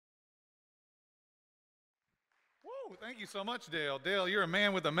Thank you so much, Dale. Dale, you're a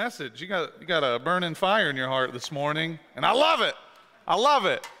man with a message. You got a burning fire in your heart this morning, and I love it. I love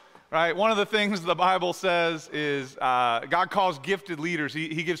it. Right? One of the things the Bible says is God calls gifted leaders.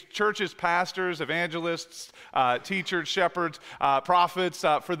 He gives churches, pastors, evangelists, teachers, shepherds, prophets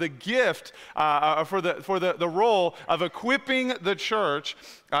for the gift, for the role of equipping the church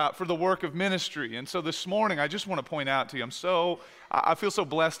for the work of ministry. And so this morning, I just want to point out to you, I feel so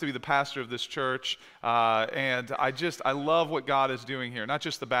blessed to be the pastor of this church, and I love what God is doing here. Not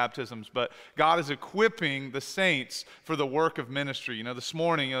just the baptisms, but God is equipping the saints for the work of ministry. You know, this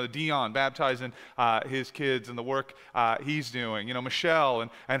morning, Dion baptizing his kids and the work he's doing. You know, Michelle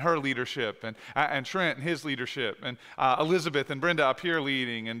and her leadership, and Trent and his leadership, and Elizabeth and Brenda up here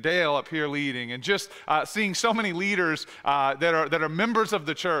leading, and Dale up here leading, and just seeing so many leaders that are members of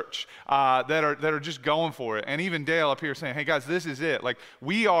the church that are just going for it. And even Dale up here saying, "Hey guys, this is it. Like,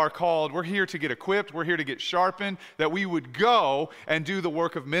 we are called, we're here to get equipped, we're here to get sharpened, that we would go and do the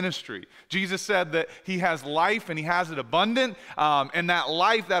work of ministry." Jesus said that he has life and he has it abundant, and that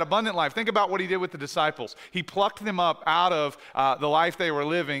life, that abundant life, think about what he did with the disciples. He plucked them up out of the life they were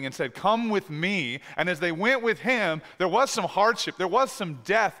living and said, "Come with me." And as they went with him, there was some hardship, there was some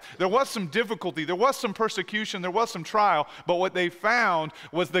death, there was some difficulty, there was some persecution, there was some trial, but what they found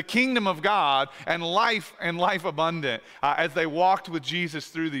was the kingdom of God and life abundant as they walked with Jesus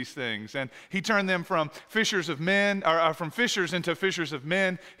through these things. And he turned them from fishers of men, or from fishers into fishers of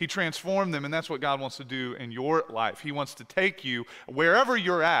men. He transformed them, and that's what God wants to do in your life. He wants to take you wherever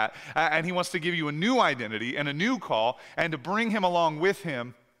you're at, and he wants to give you a new identity and a new call, and to bring him along with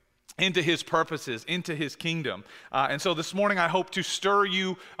him into his purposes, into his kingdom. And so this morning I hope to stir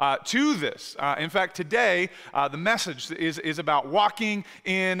you to this. In fact, today the message is about walking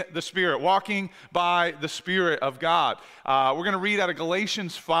in the Spirit, walking by the Spirit of God. We're going to read out of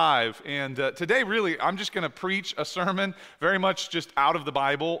Galatians 5, and today really I'm just going to preach a sermon very much just out of the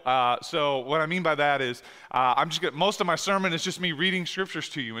Bible. So what I mean by that is most of my sermon is just me reading scriptures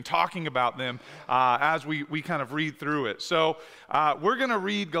to you and talking about them as we kind of read through it. So we're going to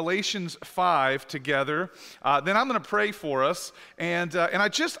read Galatians 5 together. Then I'm going to pray for us, and I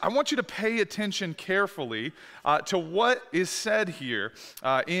want you to pay attention carefully to what is said here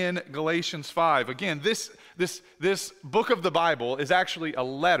in Galatians 5. Again, this book of the Bible is actually a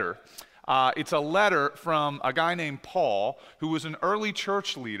letter. It's a letter from a guy named Paul, who was an early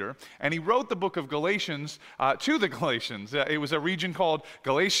church leader, and he wrote the book of Galatians to the Galatians. It was a region called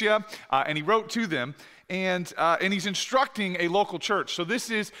Galatia, and he wrote to them, and he's instructing a local church. So this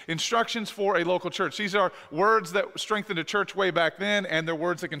is instructions for a local church. These are words that strengthened a church way back then, and they're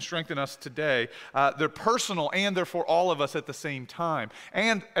words that can strengthen us today. They're personal, and they're for all of us at the same time.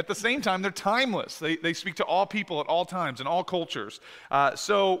 And at the same time, they're timeless. They speak to all people at all times and all cultures.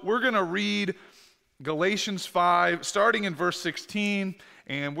 So we're going to read Galatians 5, starting in verse 16,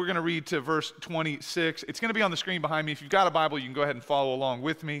 and we're going to read to verse 26. It's going to be on the screen behind me. If you've got a Bible, you can go ahead and follow along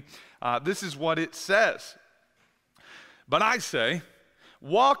with me. This is what it says. "But I say,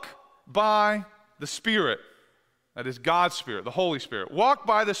 walk by the Spirit," that is God's Spirit, the Holy Spirit. "Walk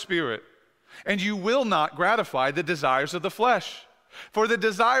by the Spirit, and you will not gratify the desires of the flesh. For the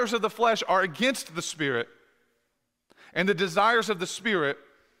desires of the flesh are against the Spirit, and the desires of the Spirit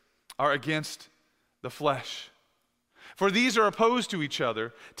are against the flesh. For these are opposed to each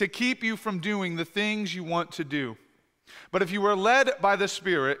other, to keep you from doing the things you want to do. But if you are led by the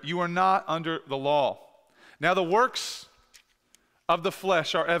Spirit, you are not under the law. Now the works of the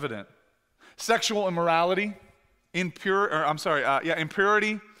flesh are evident: sexual immorality,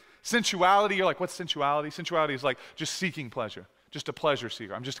 impurity, sensuality." You're like, "What's sensuality?" Sensuality is like just seeking pleasure, just a pleasure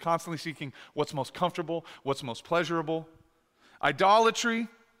seeker. I'm just constantly seeking what's most comfortable, what's most pleasurable. "Idolatry,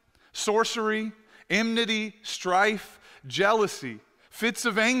 sorcery, enmity, strife, jealousy, fits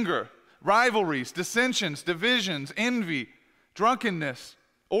of anger, rivalries, dissensions, divisions, envy, drunkenness,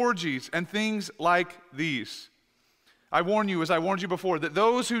 orgies, and things like these. I warn you, as I warned you before, that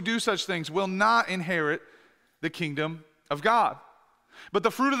those who do such things will not inherit the kingdom of God. But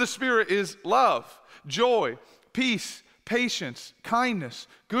the fruit of the Spirit is love, joy, peace, patience, kindness,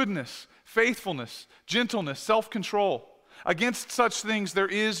 goodness, faithfulness, gentleness, self-control. Against such things there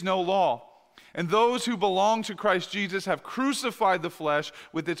is no law. And those who belong to Christ Jesus have crucified the flesh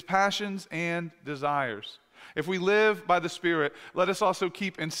with its passions and desires. If we live by the Spirit, let us also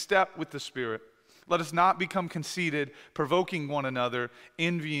keep in step with the Spirit. Let us not become conceited, provoking one another,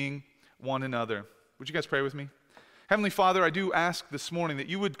 envying one another." Would you guys pray with me? Heavenly Father, I do ask this morning that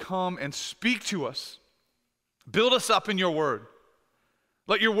you would come and speak to us. Build us up in your word.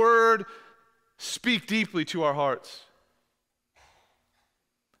 Let your word speak deeply to our hearts.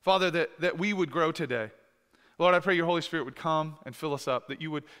 Father, that we would grow today. Lord, I pray your Holy Spirit would come and fill us up, that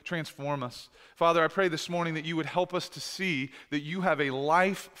you would transform us. Father, I pray this morning that you would help us to see that you have a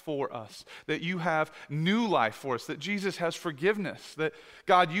life for us, that you have new life for us, that Jesus has forgiveness, that,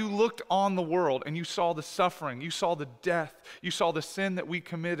 God, you looked on the world and you saw the suffering, you saw the death, you saw the sin that we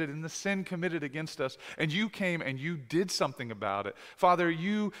committed and the sin committed against us, and you came and you did something about it. Father,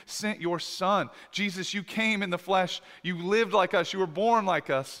 you sent your Son. Jesus, you came in the flesh, you lived like us, you were born like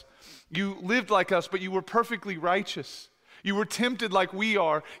us. You lived like us, but you were perfectly righteous. You were tempted like we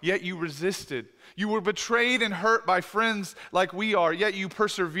are, yet you resisted. You were betrayed and hurt by friends like we are, yet you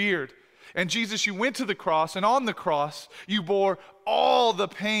persevered. And Jesus, you went to the cross, and on the cross, you bore all the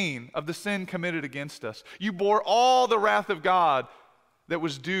pain of the sin committed against us. You bore all the wrath of God that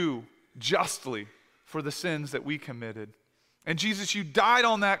was due justly for the sins that we committed. And Jesus, you died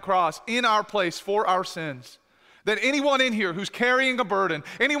on that cross in our place for our sins. That anyone in here who's carrying a burden,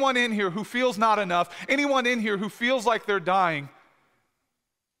 anyone in here who feels not enough, anyone in here who feels like they're dying,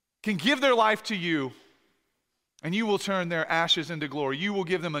 can give their life to you, and you will turn their ashes into glory. You will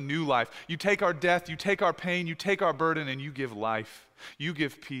give them a new life. You take our death, you take our pain, you take our burden, and you give life. You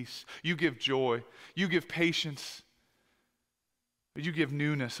give peace. You give joy. You give patience. But you give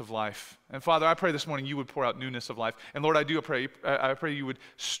newness of life. And Father, I pray this morning you would pour out newness of life. And Lord, I pray you would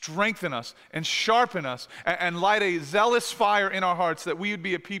strengthen us and sharpen us and light a zealous fire in our hearts, that we would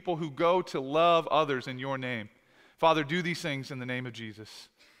be a people who go to love others in your name. Father, do these things in the name of Jesus.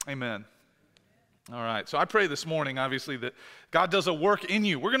 Amen. All right, so I pray this morning, obviously, that God does a work in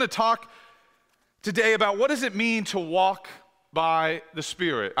you. We're going to talk today about what does it mean to walk by the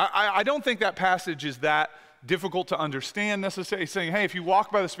Spirit. I don't think that passage is that difficult to understand necessarily, saying, hey, if you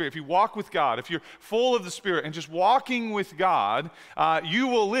walk by the Spirit, if you walk with God, if you're full of the Spirit and just walking with God, you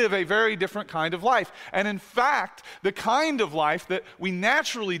will live a very different kind of life. And in fact, the kind of life that we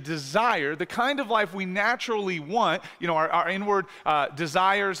naturally desire, the kind of life we naturally want, you know, our inward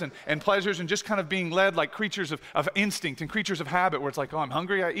desires and pleasures, and just kind of being led like creatures of instinct and creatures of habit, where it's like, oh, I'm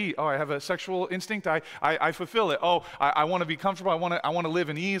hungry, I eat. Oh, I have a sexual instinct, I fulfill it. Oh, I want to be comfortable, I want to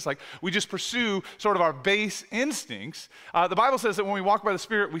live in ease. Like, we just pursue sort of our base instincts. The Bible says that when we walk by the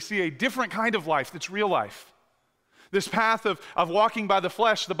Spirit, we see a different kind of life that's real life. This path of walking by the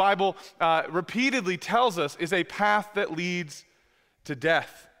flesh, the Bible repeatedly tells us, is a path that leads to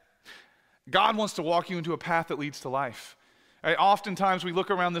death. God wants to walk you into a path that leads to life. Right? Oftentimes we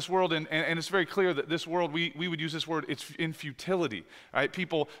look around this world and it's very clear that this world, we would use this word, it's in futility. Right?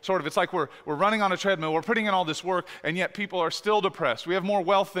 People sort of, it's like we're running on a treadmill, we're putting in all this work, and yet people are still depressed. We have more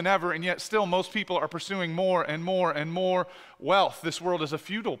wealth than ever, and yet still most people are pursuing more and more and more wealth. This world is a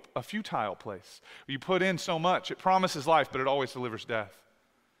futile place. You put in so much, it promises life, but it always delivers death.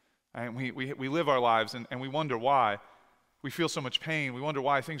 And we live our lives and we wonder why. We feel so much pain. We wonder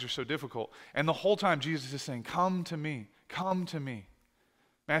why things are so difficult. And the whole time Jesus is saying, come to me. Come to me.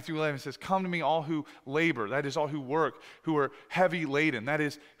 Matthew 11 says, come to me all who labor, that is all who work, who are heavy laden, that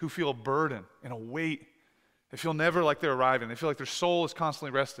is who feel a burden and a weight. They feel never like they're arriving. They feel like their soul is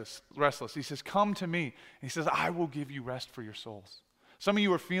constantly restless. He says, come to me. And he says, I will give you rest for your souls. Some of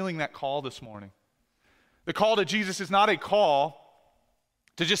you are feeling that call this morning. The call to Jesus is not a call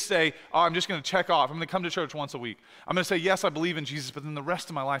to just say, oh, I'm just going to check off. I'm going to come to church once a week. I'm going to say, yes, I believe in Jesus, but then the rest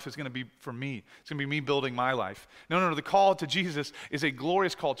of my life is going to be for me. It's going to be me building my life. No. The call to Jesus is a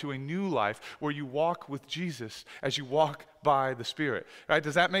glorious call to a new life where you walk with Jesus as you walk by the Spirit. Right?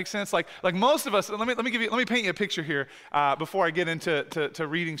 Does that make sense? Like most of us, let me paint you a picture here before I get into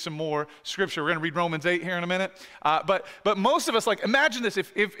reading some more scripture. We're going to read Romans 8 here in a minute. But most of us, like, imagine this.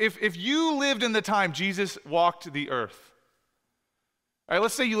 If you lived in the time Jesus walked the earth, all right,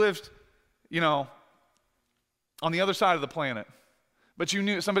 let's say you lived, on the other side of the planet, but you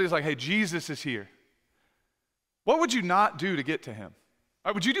knew somebody's like, hey, Jesus is here. What would you not do to get to him?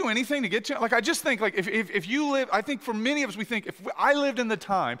 Right, would you do anything to get to him? Like, I just think, like, if you live, I think for many of us, we think, if I lived in the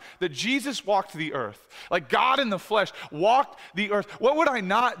time that Jesus walked the earth, like God in the flesh walked the earth, what would I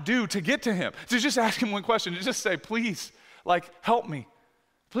not do to get to him? To just ask him one question, to just say, please, like, help me.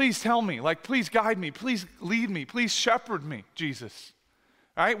 Please tell me. Like, please guide me. Please lead me. Please shepherd me, Jesus.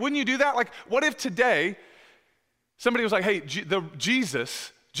 All right, wouldn't you do that? Like, what if today somebody was like, hey,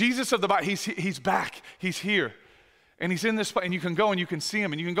 Jesus of the Bible, he's back, he's here, and he's in this place, and you can go and you can see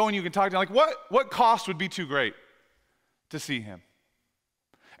him, and you can go and you can talk to him. Like, what cost would be too great to see him?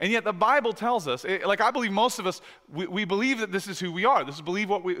 And yet the Bible tells us, I believe most of us, we believe that this is who we are. This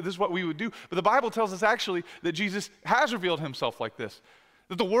is what we would do. But the Bible tells us actually that Jesus has revealed himself like this.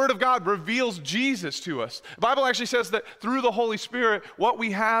 That the Word of God reveals Jesus to us. The Bible actually says that through the Holy Spirit, what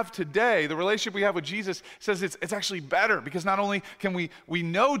we have today, the relationship we have with Jesus, says it's actually better because not only can we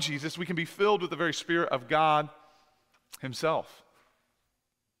know Jesus, we can be filled with the very Spirit of God Himself.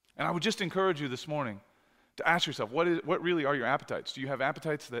 And I would just encourage you this morning to ask yourself, what really are your appetites? Do you have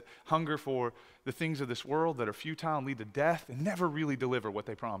appetites that hunger for the things of this world that are futile and lead to death and never really deliver what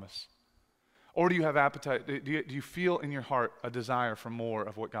they promise? Or do you have appetite, do you feel in your heart a desire for more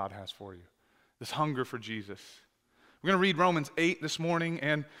of what God has for you? This hunger for Jesus. We're going to read Romans 8 this morning,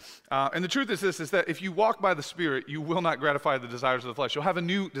 and the truth is this, is that if you walk by the Spirit, you will not gratify the desires of the flesh. You'll have a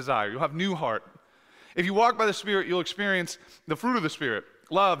new desire. You'll have new heart. If you walk by the Spirit, you'll experience the fruit of the Spirit: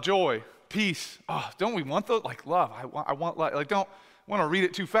 love, joy, peace. Oh, don't we want those? Like love. I want, like don't want to read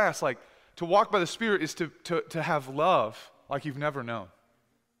it too fast. Like to walk by the Spirit is to have love like you've never known.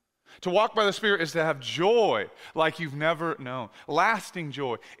 To walk by the Spirit is to have joy like you've never known. Lasting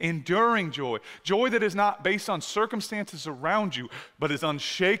joy, enduring joy, joy that is not based on circumstances around you, but is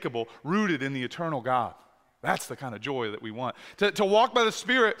unshakable, rooted in the eternal God. That's the kind of joy that we want. To walk by the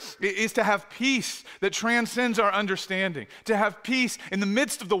Spirit is to have peace that transcends our understanding. To have peace in the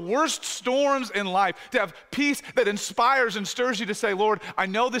midst of the worst storms in life. To have peace that inspires and stirs you to say, Lord, I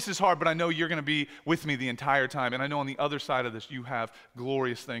know this is hard, but I know you're going to be with me the entire time. And I know on the other side of this, you have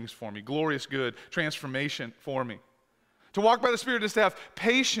glorious things for me, glorious good, transformation for me. To walk by the Spirit is to have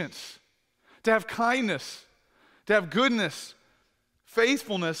patience, to have kindness, to have goodness,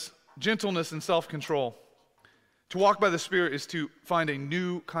 faithfulness, gentleness, and self-control. To walk by the Spirit is to find a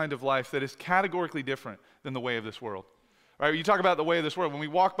new kind of life that is categorically different than the way of this world. Right? You talk about the way of this world. When we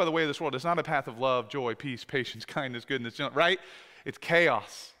walk by the way of this world, it's not a path of love, joy, peace, patience, kindness, goodness, right? It's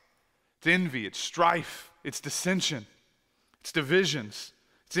chaos. It's envy. It's strife. It's dissension. It's divisions.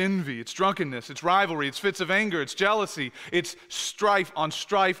 It's envy. It's drunkenness. It's rivalry. It's fits of anger. It's jealousy. It's strife on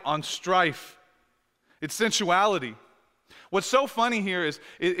strife on strife. It's sensuality. What's so funny here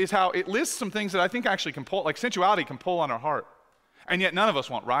is how it lists some things that I think actually can pull, like sensuality can pull on our heart. And yet none of us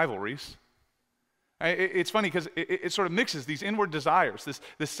want rivalries. It's funny because it sort of mixes these inward desires,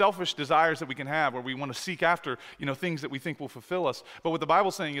 this selfish desires that we can have where we want to seek after, things that we think will fulfill us. But what the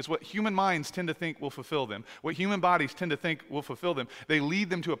Bible's saying is what human minds tend to think will fulfill them, what human bodies tend to think will fulfill them, they lead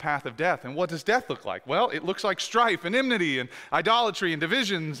them to a path of death. And what does death look like? Well, it looks like strife and enmity and idolatry and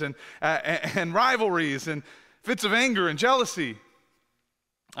divisions and rivalries and fits of anger and jealousy.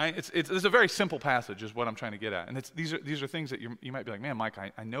 It's a very simple passage is what I'm trying to get at. And these are things that you might be like, man, Mike,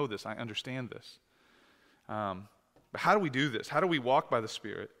 I know this. I understand this. But how do we do this? How do we walk by the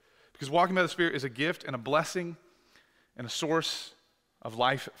Spirit? Because walking by the Spirit is a gift and a blessing and a source of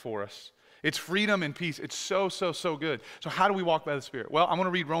life for us. It's freedom and peace. It's so, so, so good. So how do we walk by the Spirit? Well, I'm going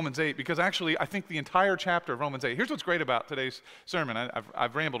to read Romans 8 because actually I think the entire chapter of Romans 8, here's what's great about today's sermon.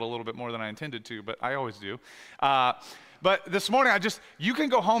 I've rambled a little bit more than I intended to, but I always do. But this morning, you can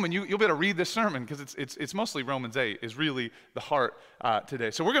go home and you'll be able to read this sermon because it's mostly Romans 8 is really the heart today.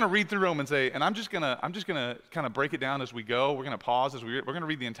 So we're going to read through Romans 8, and I'm just gonna kind of break it down as we go. We're going to pause as we're going to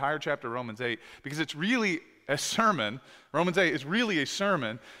read the entire chapter of Romans 8 because it's really a sermon. Romans 8 is really a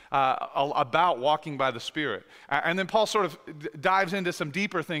sermon about walking by the Spirit. And then Paul sort of dives into some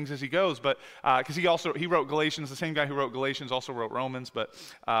deeper things as he goes, but because he wrote Galatians, the same guy who wrote Galatians also wrote Romans, but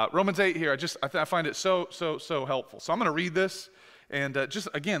Romans 8 here, I find it so, so, so helpful. So I'm going to read this and just,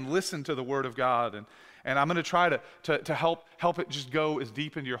 again, listen to the Word of God, and I'm going to try to help it just go as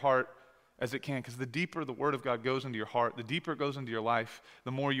deep into your heart as it can, because the deeper the Word of God goes into your heart, the deeper it goes into your life,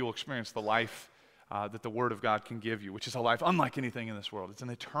 the more you'll experience the life that the Word of God can give you, which is a life unlike anything in this world. It's an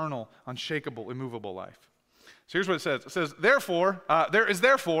eternal, unshakable, immovable life. So here's what it says. It says, therefore, there is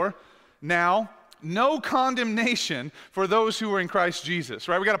therefore now no condemnation for those who are in Christ Jesus,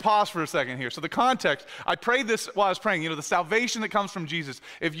 right? We got to pause for a second here. So the context, I prayed this while I was praying, the salvation that comes from Jesus.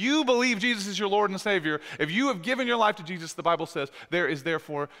 If you believe Jesus is your Lord and Savior, if you have given your life to Jesus, the Bible says, there is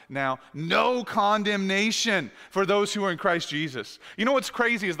therefore now no condemnation for those who are in Christ Jesus. You know what's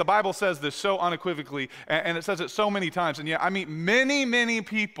crazy is the Bible says this so unequivocally, and it says it so many times, and yet I meet many, many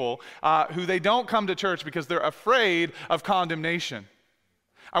people who they don't come to church because they're afraid of condemnation.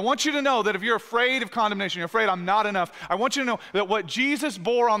 I want you to know that if you're afraid of condemnation, you're afraid I'm not enough, I want you to know that what Jesus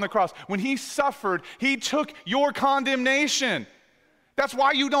bore on the cross, when he suffered, he took your condemnation. That's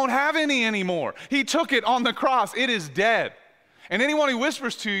why you don't have any anymore. He took it on the cross. It is dead. And anyone who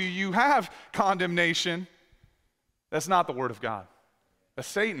whispers to you, you have condemnation, that's not the Word of God. That's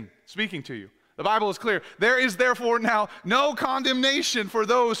Satan speaking to you. The Bible is clear. There is therefore now no condemnation for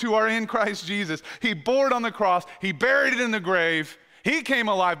those who are in Christ Jesus. He bore it on the cross. He buried it in the grave. He came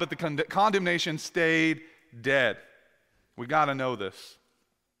alive, but the condemnation stayed dead. We got to know this.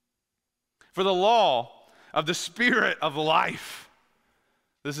 For the law of the Spirit of life,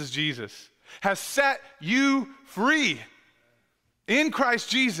 this is Jesus, has set you free in Christ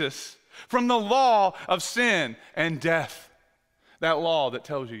Jesus from the law of sin and death. That law that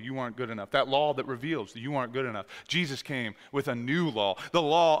tells you you aren't good enough. That law that reveals that you aren't good enough. Jesus came with a new law, the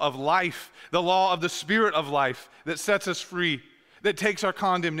law of life, the law of the Spirit of life that sets us free, that takes our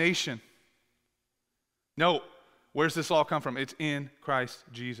condemnation. No, where's this law come from? It's in Christ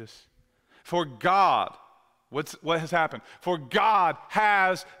Jesus. For God, what has happened? For God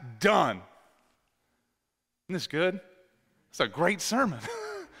has done. Isn't this good? It's a great sermon.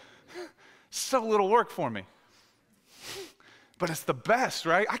 So little work for me. But it's the best,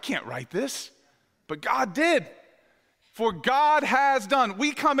 right? I can't write this, but God did. For God has done.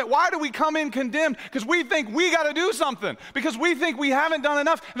 Why do we come in condemned? Because we think we got to do something. Because we think we haven't done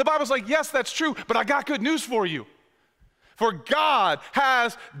enough. And the Bible's like, yes, that's true, but I got good news for you. For God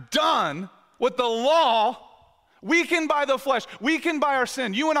has done what the law, weakened by the flesh, weakened by our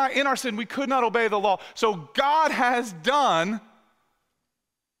sin. You and I, in our sin, we could not obey the law. So God has done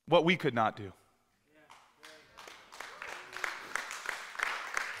what we could not do.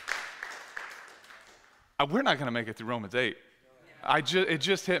 We're not going to make it through Romans 8. It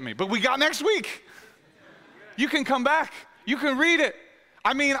just hit me. But we got next week. You can come back. You can read it.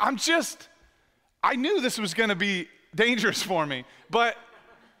 I mean, I knew this was going to be dangerous for me. But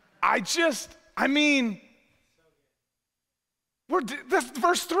that's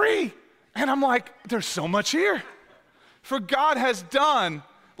verse 3. And I'm like, there's so much here. For God has done,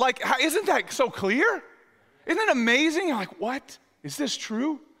 isn't that so clear? Isn't it amazing? You're like, what? Is this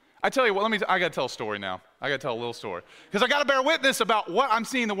true? I tell you what, I got to tell a story now. I got to tell a little story. Because I got to bear witness about what I'm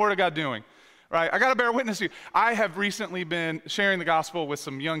seeing the Word of God doing. Right? I got to bear witness to you. I have recently been sharing the gospel with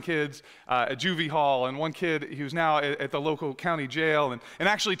some young kids at Juvie Hall, and one kid who's now at the local county jail. And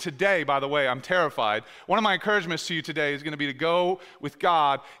actually today, by the way, I'm terrified. One of my encouragements to you today is going to be to go with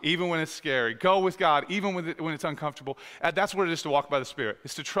God even when it's scary. Go with God even when it's uncomfortable. That's what it is to walk by the Spirit.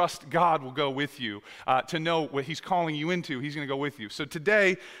 It's to trust God will go with you, to know what He's calling you into. He's going to go with you. So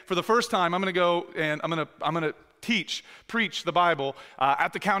today, for the first time, I'm going to go and I'm going to preach the Bible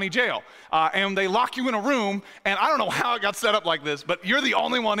at the county jail. And they lock you in a room, and I don't know how it got set up like this, but you're the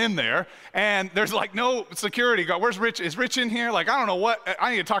only one in there, and there's no security guard. Where's Rich? Is Rich in here? I don't know what. I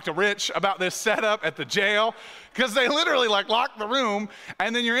need to talk to Rich about this setup at the jail, because they literally lock the room,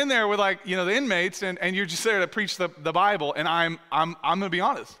 and then you're in there with the inmates, and you're just there to preach the Bible, and I'm going to be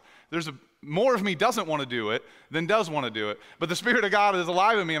honest. There's more of me doesn't want to do it than does want to do it. But the Spirit of God is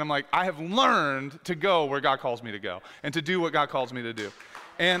alive in me, and I'm like, I have learned to go where God calls me to go and to do what God calls me to do.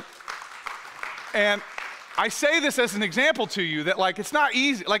 And I say this as an example to you that it's not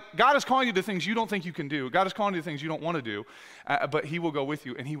easy. God is calling you to things you don't think you can do. God is calling you to things you don't want to do, but He will go with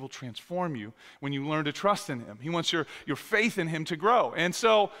you, and He will transform you when you learn to trust in Him. He wants your faith in Him to grow. And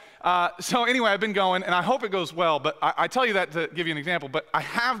so anyway, I've been going, and I hope it goes well, but I tell you that to give you an example, but I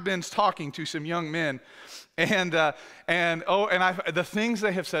have been talking to some young men, and the things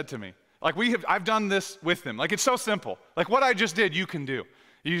they have said to me, I've done this with them. It's so simple. What I just did, you can do.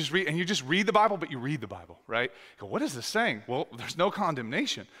 You just read the Bible, but you read the Bible, right? You go, what is this saying? Well, there's no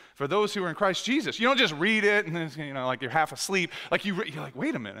condemnation for those who are in Christ Jesus. You don't just read it and then you're half asleep. You're like,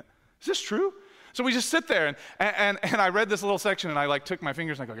 wait a minute, is this true? So we just sit there, and I read this little section, and I took my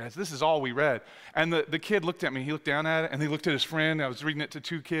fingers and I go, guys, this is all we read. And the kid looked at me, he looked down at it, and he looked at his friend. I was reading it to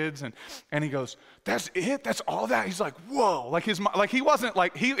two kids, and he goes, that's it? That's all that? He's like, whoa. His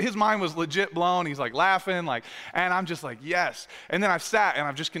mind was legit blown. He's laughing, and I'm just like, yes. And then I've sat, and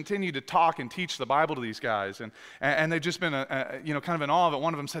I've just continued to talk and teach the Bible to these guys, and they've just been, kind of in awe of it.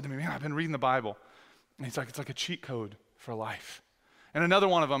 One of them said to me, man, I've been reading the Bible. And he's like, it's like a cheat code for life. And another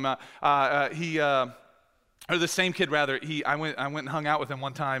one of them, the same kid rather, I went and hung out with him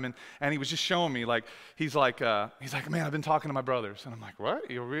one time, and he was just showing me, he's like, man, I've been talking to my brothers. And I'm like, what?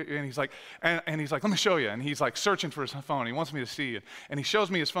 And he's like, let me show you. And he's searching for his phone. He wants me to see it. And he shows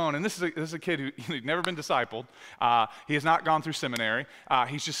me his phone. And this is a kid who's never been discipled. He has not gone through seminary.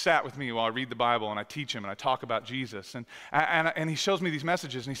 He's just sat with me while I read the Bible, and I teach him, and I talk about Jesus. And he shows me these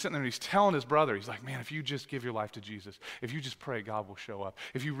messages, and he's sitting there, and he's telling his brother, he's like, man, if you just give your life to Jesus, if you just pray, God will show up.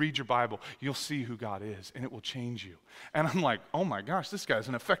 If you read your Bible, you'll see who God is, and it will change you. And I'm like, oh my gosh, this guy's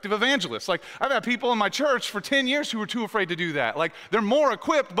an effective evangelist. I've had people in my church for 10 years who were too afraid to do that. They're more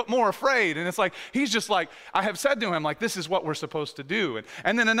equipped, but more afraid. And it's he's just I have said to him, this is what we're supposed to do.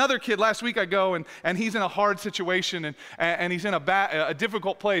 And then another kid, last week I go, and he's in a hard situation, and he's in a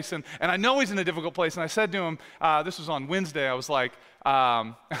difficult place. And I know he's in a difficult place. And I said to him, this was on Wednesday, I was like,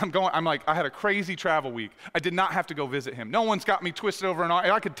 I'm like, I had a crazy travel week. I did not have to go visit him. No one's got me twisted over an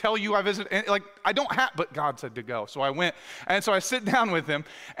arm. I could tell you I visited, like, I don't have, but God said to go. So I went. And so I sit down with him,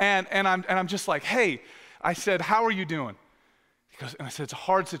 and I'm just like, hey, I said, how are you doing? He goes, and I said, it's a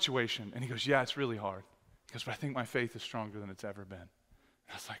hard situation. And he goes, yeah, it's really hard. He goes, but I think my faith is stronger than it's ever been.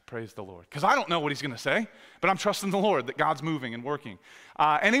 I was like, praise the Lord. Because I don't know what he's going to say, but I'm trusting the Lord that God's moving and working.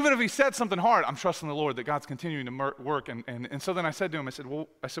 And even if he said something hard, I'm trusting the Lord that God's continuing to work. And so then I said to him, I said, what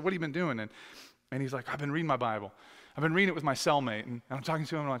have you been doing? And he's like, I've been reading my Bible. I've been reading it with my cellmate. And I'm talking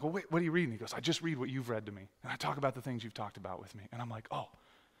to him, and I'm like, well, wait, what are you reading? He goes, I just read what you've read to me. And I talk about the things you've talked about with me. And I'm like, oh,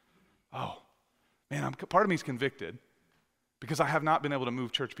 man, part of me is convicted because I have not been able to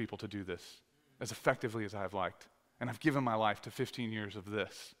move church people to do this as effectively as I have liked. And I've given my life to 15 years of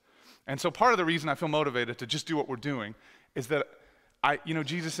this. And so part of the reason I feel motivated to just do what we're doing is that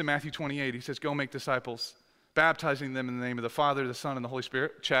Jesus in Matthew 28, he says, go make disciples, baptizing them in the name of the Father, the Son, and the Holy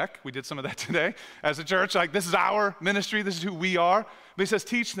Spirit. Check. We did some of that today as a church. Like, this is our ministry. This is who we are. But he says,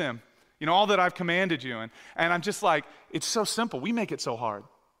 teach them, all that I've commanded you. And I'm just like, it's so simple. We make it so hard,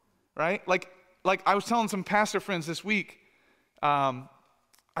 right? Like I was telling some pastor friends this week,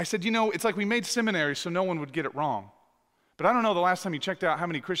 I said, it's like we made seminaries so no one would get it wrong. But I don't know the last time you checked out how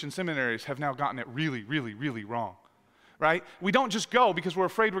many Christian seminaries have now gotten it really, really, really wrong, right? We don't just go because we're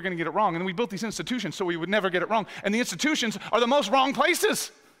afraid we're going to get it wrong. And then we built these institutions so we would never get it wrong. And the institutions are the most wrong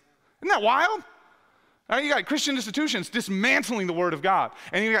places. Isn't that wild? Right? You got Christian institutions dismantling the Word of God.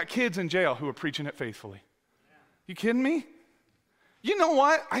 And you got kids in jail who are preaching it faithfully. You kidding me? You know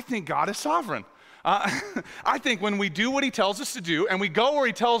what? I think God is sovereign. I think when we do what he tells us to do and we go where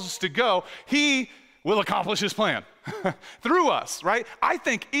he tells us to go, he will accomplish his plan through us, right? I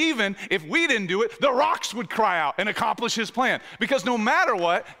think even if we didn't do it, the rocks would cry out and accomplish his plan, because no matter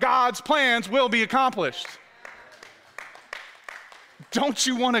what, God's plans will be accomplished. Don't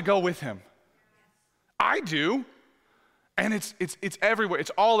you want to go with him? I do. And it's everywhere. It's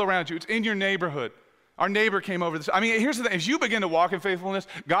all around you. It's in your neighborhood. Our neighbor came over this. I mean, here's the thing. As you begin to walk in faithfulness,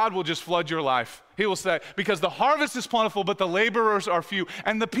 God will just flood your life. He will say, because the harvest is plentiful, but the laborers are few.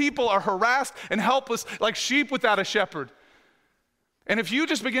 And the people are harassed and helpless like sheep without a shepherd. And if you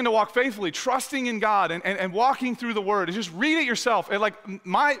just begin to walk faithfully, trusting in God and walking through the Word, and just read it yourself. And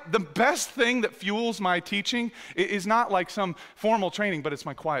the best thing that fuels my teaching is not like some formal training, but it's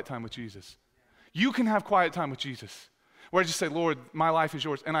my quiet time with Jesus. You can have quiet time with Jesus, where I just say, Lord, my life is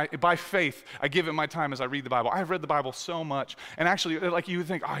yours. And by faith, I give it my time as I read the Bible. I've read the Bible so much. And actually, like you would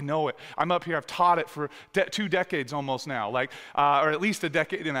think, I know it. I'm up here, I've taught it for 2 decades almost now, or at least a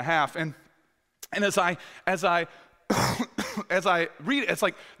decade and a half. And as I as I read it, it's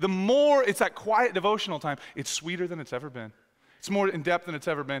like the more it's that quiet devotional time, it's sweeter than it's ever been. It's more in depth than it's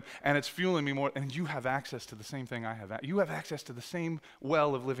ever been, and it's fueling me more. And you have access to the same thing I have. You have access to the same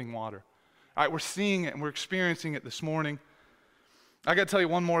well of living water. All right, we're seeing it and we're experiencing it this morning. I got to tell you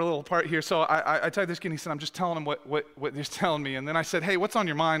one more little part here. So I told this kid, and he said, I'm just telling him what he's telling me. And then I said, hey, what's on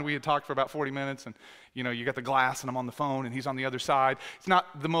your mind? We had talked for about 40 minutes, and you got the glass, and I'm on the phone, and he's on the other side. It's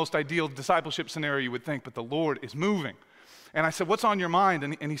not the most ideal discipleship scenario you would think, but the Lord is moving. And I said, what's on your mind?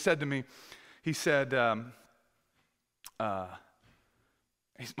 And he said to me, he said, my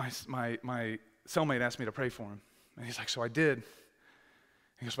cellmate asked me to pray for him. And he's like, so I did.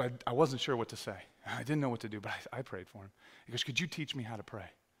 He goes, but I wasn't sure what to say. I didn't know what to do, but I prayed for him. He goes, could you teach me how to pray?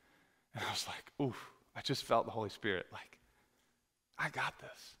 And I was like, oof, I just felt the Holy Spirit. Like, I got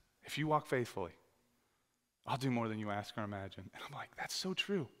this. If you walk faithfully, I'll do more than you ask or imagine. And I'm like, that's so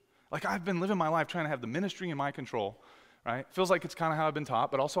true. Like, I've been living my life trying to have the ministry in my control, right? Feels like it's kind of how I've been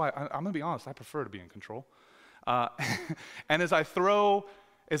taught, but also I'm going to be honest, I prefer to be in control. And as I throw,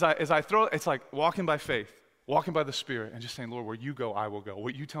 it's like walking by faith, walking by the Spirit, and just saying, Lord, where you go, I will go.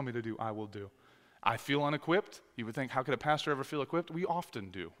 What you tell me to do, I will do. I feel unequipped. You would think, how could a pastor ever feel equipped? We often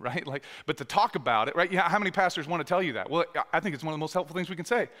do, right? But to talk about it, right? Yeah, how many pastors want to tell you that? Well, I think it's one of the most helpful things we can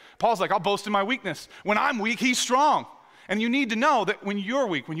say. Paul's like, I'll boast in my weakness. When I'm weak, he's strong. And you need to know that when you're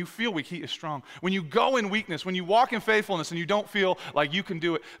weak, when you feel weak, he is strong. When you go in weakness, when you walk in faithfulness and you don't feel like you can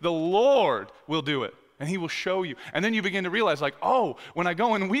do it, the Lord will do it. And he will show you. And then you begin to realize, like, oh, when I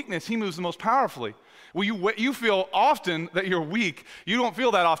go in weakness, he moves the most powerfully. Well, you feel often that you're weak. You don't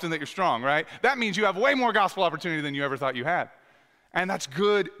feel that often that you're strong, right? That means you have way more gospel opportunity than you ever thought you had. And that's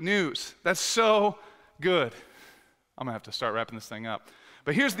good news. That's so good. I'm going to have to start wrapping this thing up.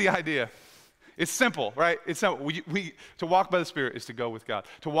 But here's the idea. It's simple, right? It's simple. To walk by the Spirit is to go with God.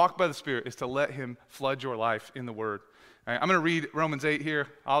 To walk by the Spirit is to let him flood your life in the Word. All right, I'm going to read Romans 8 here.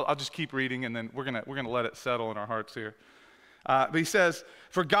 I'll just keep reading, and then we're going to let it settle in our hearts here. But he says,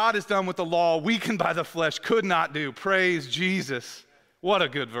 for God has done what the law, weakened by the flesh, could not do. Praise Jesus. What a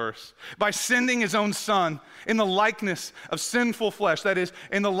good verse. By sending his own son in the likeness of sinful flesh, that is,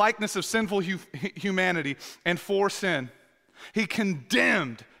 in the likeness of sinful humanity, and for sin, he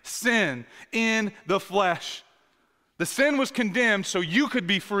condemned sin in the flesh. The sin was condemned so you could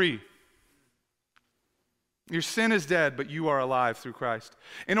be free. Your sin is dead, but you are alive through Christ,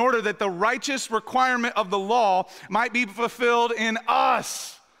 in order that the righteous requirement of the law might be fulfilled in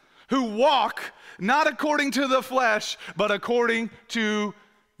us, who walk not according to the flesh, but according to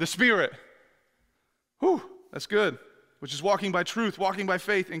the Spirit. Whew, that's good. Which is walking by truth, walking by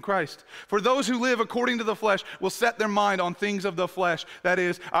faith in Christ. For those who live according to the flesh will set their mind on things of the flesh, that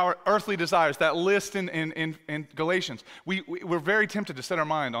is, our earthly desires, that list in Galatians. We're very tempted to set our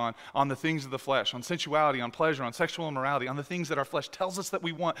mind on the things of the flesh, on sensuality, on pleasure, on sexual immorality, on the things that our flesh tells us that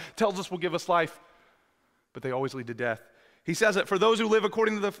we want, tells us will give us life, but they always lead to death. He says that for those who live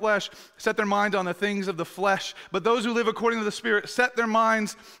according to the flesh, set their mind on the things of the flesh, but those who live according to the Spirit, set their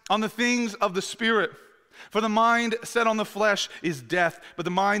minds on the things of the Spirit. For the mind set on the flesh is death, but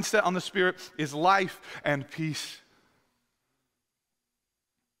the mind set on the Spirit is life and peace.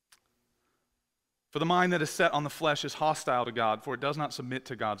 For the mind that is set on the flesh is hostile to God, for it does not submit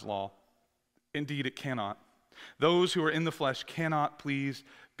to God's law. Indeed, it cannot. Those who are in the flesh cannot please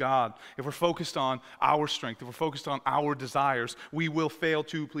God. If we're focused on our strength, if we're focused on our desires, we will fail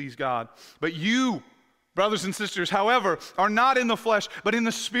to please God. But you, brothers and sisters, however, are not in the flesh, but in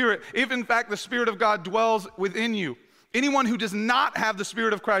the Spirit, if in fact the Spirit of God dwells within you. Anyone who does not have the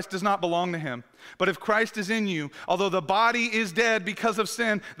Spirit of Christ does not belong to him. But if Christ is in you, although the body is dead because of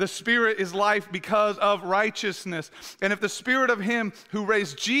sin, the Spirit is life because of righteousness. And if the Spirit of him who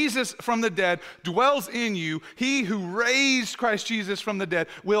raised Jesus from the dead dwells in you, he who raised Christ Jesus from the dead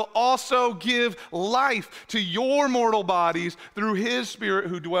will also give life to your mortal bodies through his Spirit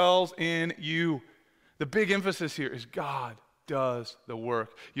who dwells in you. The big emphasis here is God does the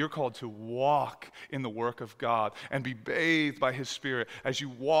work. You're called to walk in the work of God and be bathed by his Spirit as you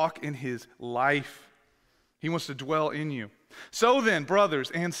walk in his life. He wants to dwell in you. So then,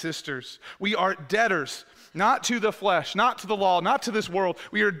 brothers and sisters, we are debtors, not to the flesh, not to the law, not to this world.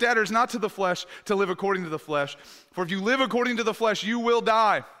 We are debtors, not to the flesh, to live according to the flesh. For if you live according to the flesh, you will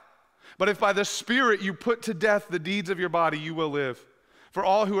die. But if by the Spirit you put to death the deeds of your body, you will live. For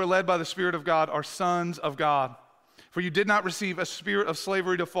all who are led by the Spirit of God are sons of God. For you did not receive a spirit of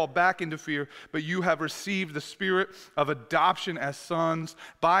slavery to fall back into fear, but you have received the Spirit of adoption as sons,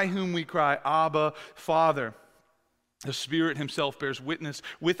 by whom we cry, Abba, Father. The Spirit himself bears witness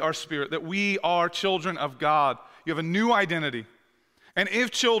with our spirit that we are children of God. You have a new identity. And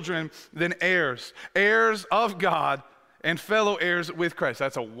if children, then heirs, heirs of God and fellow heirs with Christ.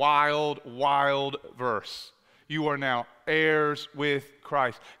 That's a wild, wild verse. You are now heirs with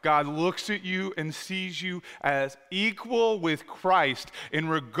Christ. God looks at you and sees you as equal with Christ in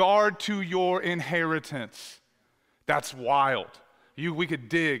regard to your inheritance. That's wild. We could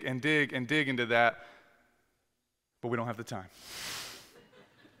dig and dig and dig into that, but we don't have the time.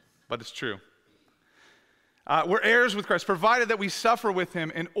 But it's true. We're heirs with Christ, provided that we suffer with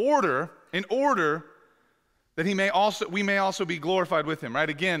him in order that we may also be glorified with him, right?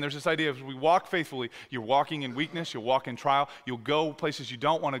 Again, there's this idea of we walk faithfully. You're walking in weakness. You'll walk in trial. You'll go places you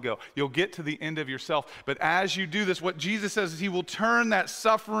don't want to go. You'll get to the end of yourself. But as you do this, what Jesus says is he will turn that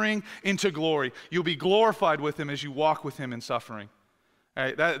suffering into glory. You'll be glorified with him as you walk with him in suffering. All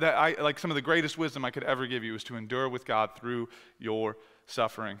right, like some of the greatest wisdom I could ever give you is to endure with God through your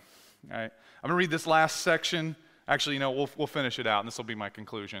suffering. All right, I'm going to read this last section. Actually, we'll finish it out, and this will be my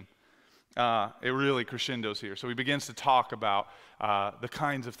conclusion. It really crescendos here. So he begins to talk about the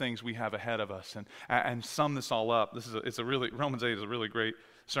kinds of things we have ahead of us and sum this all up. Romans 8 is a really great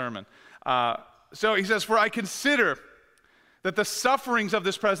sermon. So he says, for I consider that the sufferings of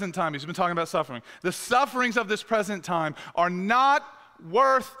this present time, he's been talking about suffering, the sufferings of this present time are not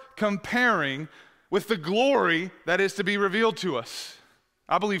worth comparing with the glory that is to be revealed to us.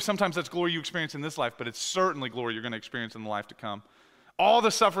 I believe sometimes that's glory you experience in this life, but it's certainly glory you're going to experience in the life to come. All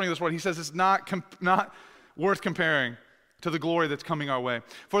the suffering of this world, he says, is not worth comparing to the glory that's coming our way.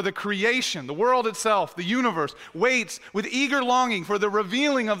 For the creation, the world itself, the universe, waits with eager longing for the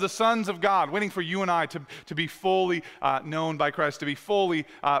revealing of the sons of God, waiting for you and I to be fully known by Christ, to be fully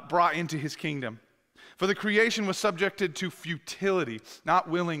brought into his kingdom. For the creation was subjected to futility, not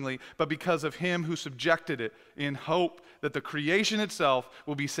willingly, but because of him who subjected it, in hope that the creation itself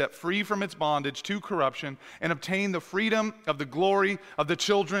will be set free from its bondage to corruption and obtain the freedom of the glory of the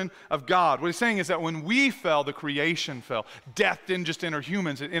children of God. What he's saying is that when we fell, the creation fell. Death didn't just enter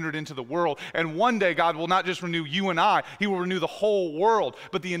humans, it entered into the world. And one day God will not just renew you and I, he will renew the whole world.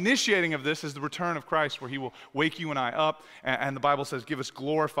 But the initiating of this is the return of Christ, where he will wake you and I up, and the Bible says give us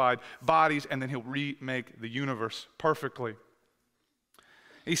glorified bodies, and then he'll remake the universe perfectly.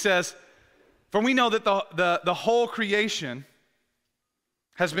 He says, for we know that the whole creation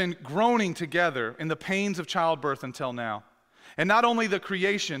has been groaning together in the pains of childbirth until now. And not only the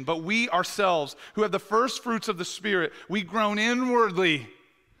creation, but we ourselves, who have the first fruits of the Spirit, we groan inwardly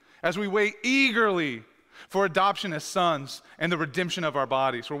as we wait eagerly for adoption as sons and the redemption of our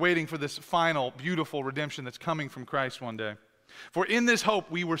bodies. We're waiting for this final, beautiful redemption that's coming from Christ one day. For in this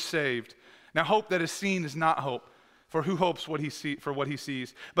hope we were saved. Now hope that is seen is not hope. For who hopes what he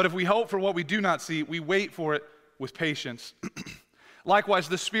sees? But if we hope for what we do not see, we wait for it with patience. Likewise,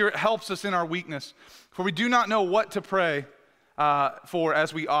 the Spirit helps us in our weakness, for we do not know what to pray for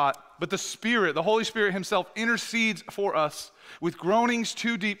as we ought. But the Spirit, the Holy Spirit himself, intercedes for us with groanings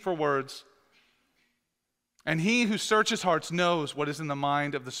too deep for words. And he who searches hearts knows what is in the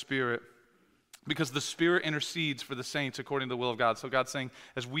mind of the Spirit, because the Spirit intercedes for the saints according to the will of God. So God's saying,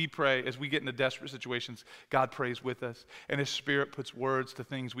 as we pray, as we get into desperate situations, God prays with us. And his Spirit puts words to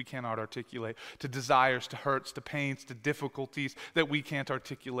things we cannot articulate, to desires, to hurts, to pains, to difficulties that we can't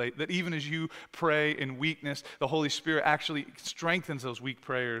articulate. That even as you pray in weakness, the Holy Spirit actually strengthens those weak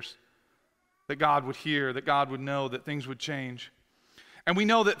prayers, that God would hear, that God would know, that things would change. And we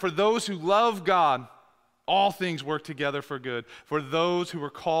know that for those who love God, all things work together for good, for those who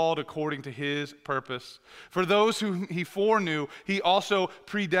were called according to his purpose. For those whom he foreknew, he also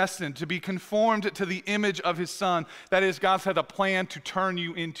predestined to be conformed to the image of his Son. That is, God's had a plan to turn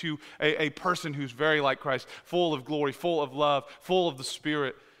you into a person who's very like Christ, full of glory, full of love, full of the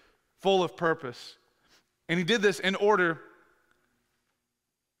Spirit, full of purpose. And he did this in order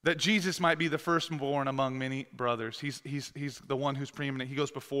that Jesus might be the firstborn among many brothers. He's the one who's preeminent. He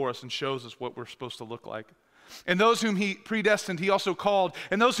goes before us and shows us what we're supposed to look like. And those whom he predestined, he also called.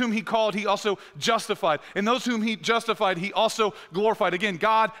 And those whom he called, he also justified. And those whom he justified, he also glorified. Again,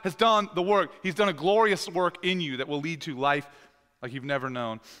 God has done the work. He's done a glorious work in you that will lead to life like you've never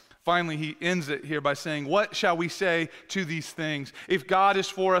known. Finally, he ends it here by saying, what shall we say to these things? If God is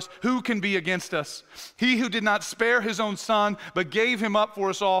for us, who can be against us? He who did not spare his own Son, but gave him up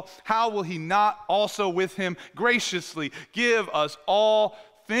for us all, how will he not also with him graciously give us all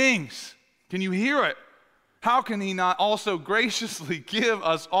things? Can you hear it? How can he not also graciously give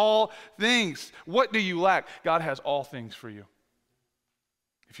us all things? What do you lack? God has all things for you.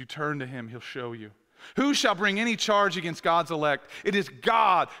 If you turn to him, he'll show you. Who shall bring any charge against God's elect? It is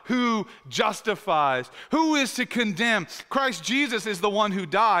God who justifies. Who is to condemn? Christ Jesus is the one who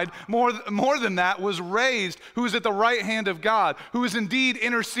died. More than that, was raised, who is at the right hand of God, who is indeed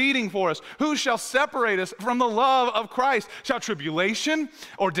interceding for us. Who shall separate us from the love of Christ? Shall tribulation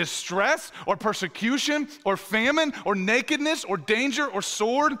or distress or persecution or famine or nakedness or danger or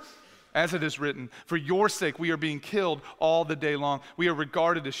sword? As it is written, for your sake we are being killed all the day long. We are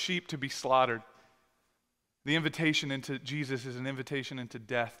regarded as sheep to be slaughtered. The invitation into Jesus is an invitation into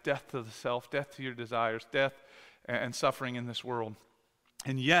death, death to the self, death to your desires, death and suffering in this world.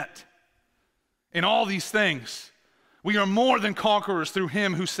 And yet, in all these things, we are more than conquerors through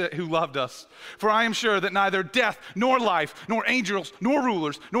him who loved us. For I am sure that neither death, nor life, nor angels, nor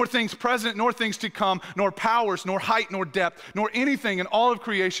rulers, nor things present, nor things to come, nor powers, nor height, nor depth, nor anything in all of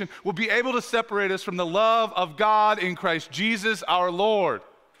creation will be able to separate us from the love of God in Christ Jesus our Lord.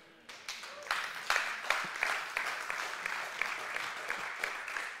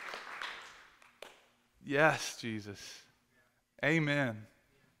 Yes, Jesus. Amen.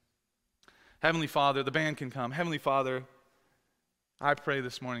 Heavenly Father, the band can come. Heavenly Father, I pray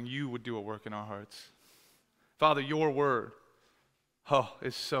this morning you would do a work in our hearts. Father, your word,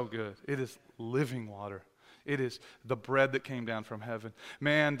 is so good. It is living water. It is the bread that came down from heaven.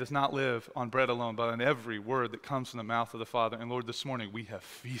 Man does not live on bread alone, but on every word that comes from the mouth of the Father. And Lord, this morning we have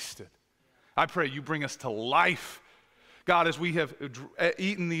feasted. I pray you bring us to life. God, as we have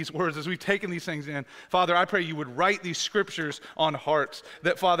eaten these words, as we've taken these things in, Father, I pray you would write these scriptures on hearts.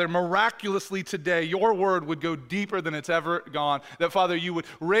 That, Father, miraculously today, your word would go deeper than it's ever gone. That, Father, you would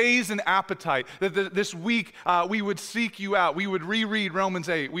raise an appetite. That this week we would seek you out. We would reread Romans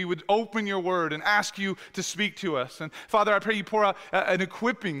 8. We would open your word and ask you to speak to us. And, Father, I pray you pour out an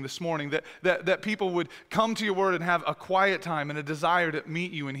equipping this morning, that people would come to your word and have a quiet time and a desire to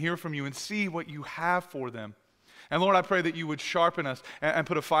meet you and hear from you and see what you have for them. And Lord, I pray that you would sharpen us and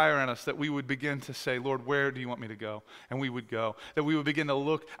put a fire in us, that we would begin to say, Lord, where do you want me to go? And we would go. That we would begin to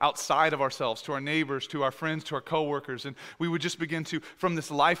look outside of ourselves, to our neighbors, to our friends, to our coworkers, and we would just begin to, from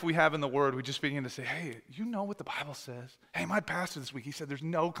this life we have in the Word, we just begin to say, hey, you know what the Bible says? Hey, my pastor this week, he said there's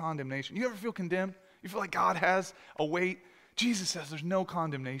no condemnation. You ever feel condemned? You feel like God has a weight? Jesus says there's no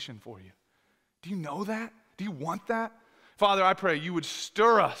condemnation for you. Do you know that? Do you want that? Father, I pray you would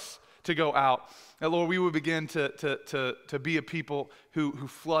stir us to go out. That, Lord, we would begin to be a people who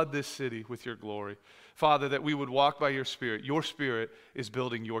flood this city with your glory. Father, that we would walk by your Spirit. Your Spirit is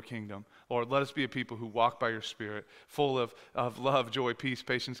building your kingdom. Lord, let us be a people who walk by your Spirit, full of love, joy, peace,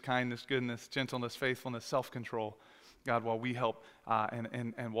 patience, kindness, goodness, gentleness, faithfulness, self-control. God, while we help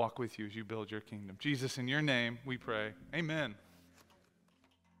and walk with you as you build your kingdom. Jesus, in your name we pray. Amen.